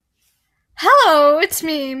Hello, it's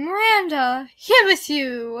me, Miranda, here with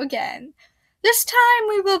you again. This time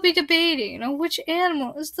we will be debating on which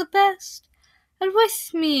animal is the best. And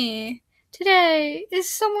with me today is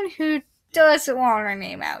someone who doesn't want her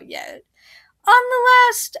name out yet. On the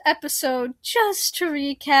last episode, just to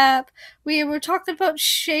recap, we were talking about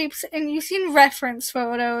shapes and using reference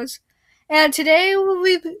photos. And today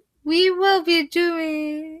we will be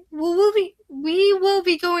going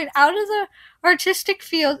out of the artistic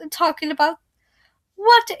field and talking about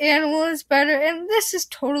what animal is better, and this is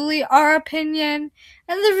totally our opinion.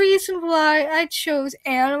 And the reason why I chose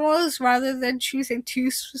animals rather than choosing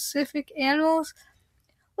two specific animals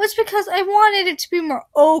was because I wanted it to be more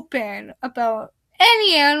open about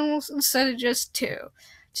any animals instead of just two.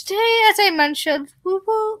 Today, as I mentioned, we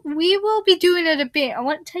will be doing a debate on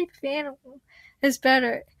what type of animal is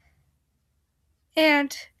better.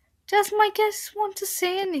 And does my guest want to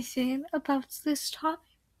say anything about this topic?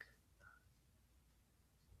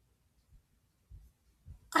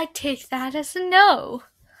 I take that as a no.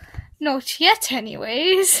 Not yet,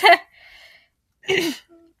 anyways.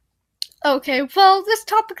 Okay, well, this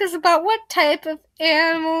topic is about what type of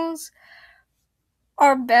animals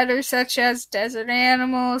are better, such as desert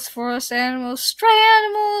animals, forest animals, stray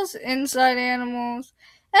animals, inside animals,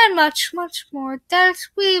 and much, much more that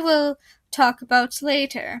we will talk about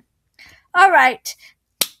later. Alright,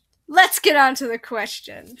 let's get on to the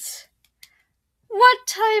questions. What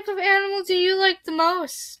type of animal do you like the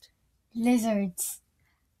most? Lizards.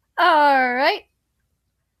 Alright.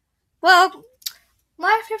 Well,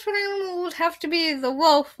 my favorite animal would have to be the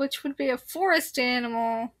wolf, which would be a forest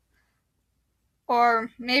animal.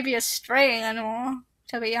 Or maybe a stray animal,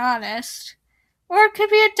 to be honest. Or it could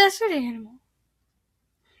be a desert animal.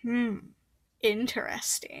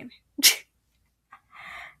 Interesting.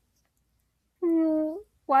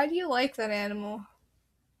 Why do you like that animal?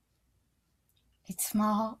 It's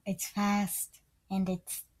small, it's fast, and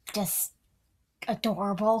it's just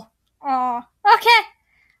adorable. Aw, okay.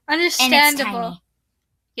 Understandable. And it's tiny.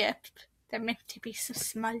 Yep, they're meant to be so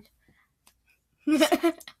small.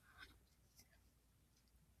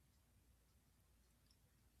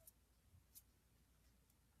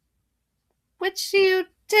 Which do you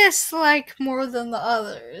dislike more than the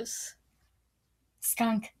others?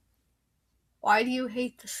 Skunk. Why do you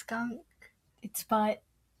hate the skunk? Its butt.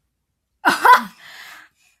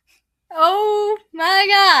 Oh my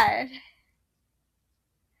god.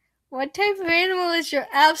 What type of animal is your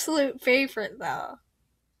absolute favorite, though?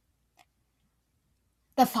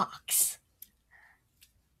 The fox.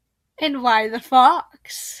 And why the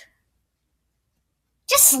fox?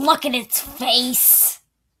 Just look at its face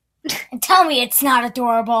and tell me it's not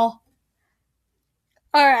adorable.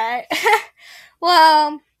 Alright.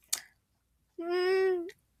 Well,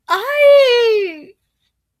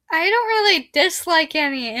 I don't really dislike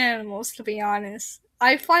any animals, to be honest.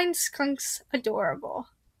 I find skunks adorable.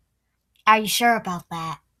 Are you sure about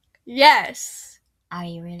that? Yes. Are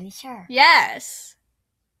you really sure? Yes.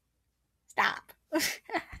 Stop.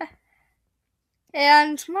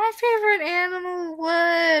 And my favorite animal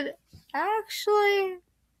would actually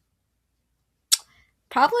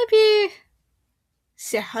probably be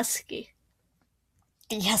the husky.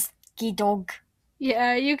 The husky dog.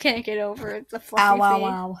 Yeah, you can't get over the fluffy face.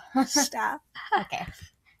 Ow. Stop. Okay.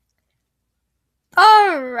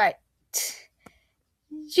 Alright.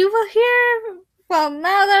 You will hear, well,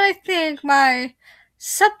 now that I think my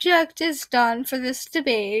subject is done for this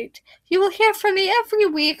debate, you will hear from me every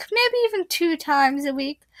week, maybe even 2 times a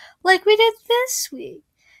week, like we did this week.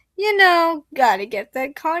 You know, gotta get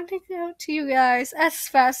that content out to you guys as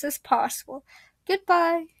fast as possible.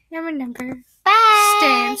 Goodbye, and remember, Bye.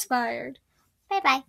 stay inspired. Bye-bye.